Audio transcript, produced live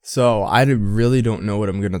So I really don't know what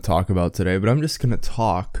I'm going to talk about today, but I'm just going to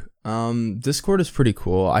talk. Discord is pretty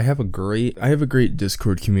cool. I have a great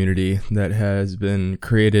Discord community that has been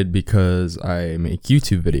created because I make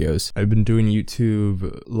YouTube videos. I've been doing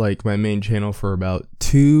YouTube, like my main channel, for about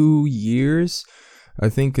 2 years. I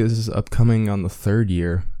think this is upcoming on the 3rd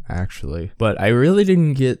year, actually. But I really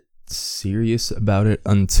didn't get serious about it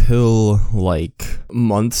until like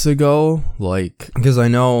months ago, because I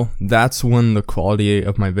know that's when the quality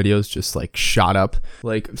of my videos just like shot up.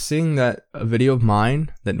 Like seeing that a video of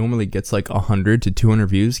mine that normally gets like 100 to 200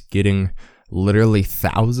 views getting literally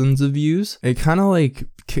thousands of views, it kind of like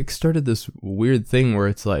kickstarted this weird thing where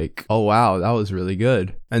it's like, oh wow, that was really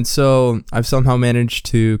good. And so I've somehow managed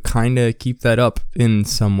to kind of keep that up in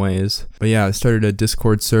some ways. But yeah, I started a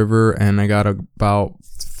Discord server and I got about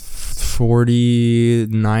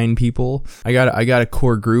 49 people. I got a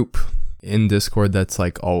core group in Discord that's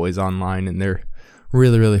like always online, and they're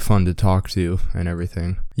really fun to talk to and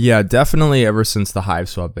everything. Yeah, definitely ever since the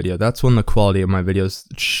Hiveswap video, that's when the quality of my videos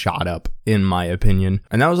shot up, in my opinion.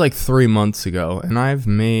 And that was like 3 months ago, and I've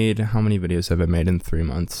made, how many videos have I made in 3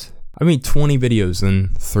 months? I made 20 videos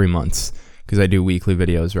in 3 months. Because I do weekly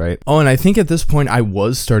videos, right? Oh, and I think at this point I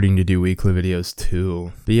was starting to do weekly videos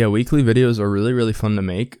too. But yeah, weekly videos are really fun to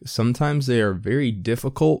make. Sometimes they are very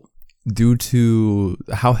difficult due to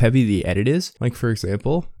how heavy the edit is. Like for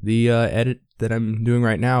example, the edit that I'm doing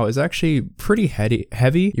right now is actually pretty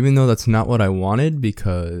heavy, even though that's not what I wanted,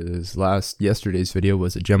 because yesterday's video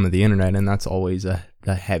was a gem of the internet, and that's always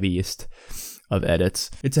the heaviest of edits.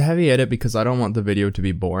 It's a heavy edit because I don't want the video to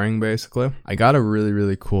be boring, basically. I got a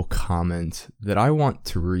really cool comment that I want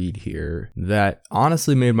to read here that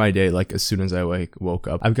honestly made my day, like as soon as I woke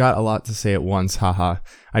up. I've got a lot to say at once, haha.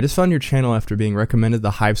 I just found your channel after being recommended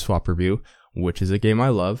the Hiveswap review, which is a game I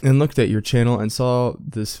love, and looked at your channel and saw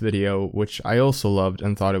this video, which I also loved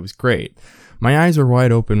and thought it was great. My eyes were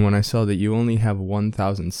wide open when I saw that you only have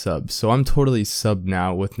 1,000 subs, so I'm totally subbed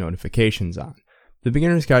now with notifications on. The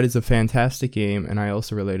Beginner's Guide is a fantastic game, and I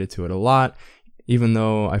also related to it a lot, even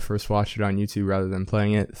though I first watched it on YouTube rather than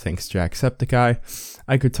playing it, thanks Jacksepticeye.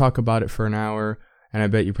 I could talk about it for an hour, and I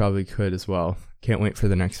bet you probably could as well. Can't wait for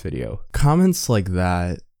the next video. Comments like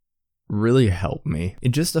that really help me. It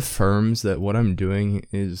just affirms that what I'm doing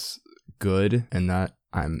is good, and that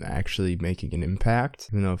I'm actually making an impact,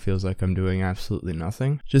 even though it feels like I'm doing absolutely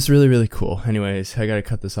nothing. Just really cool. Anyways, I gotta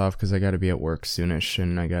cut this off because I gotta be at work soonish,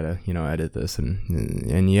 and I gotta, edit this,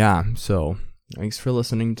 and yeah. So, thanks for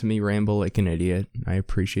listening to me ramble like an idiot. I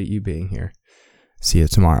appreciate you being here. See you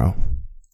tomorrow.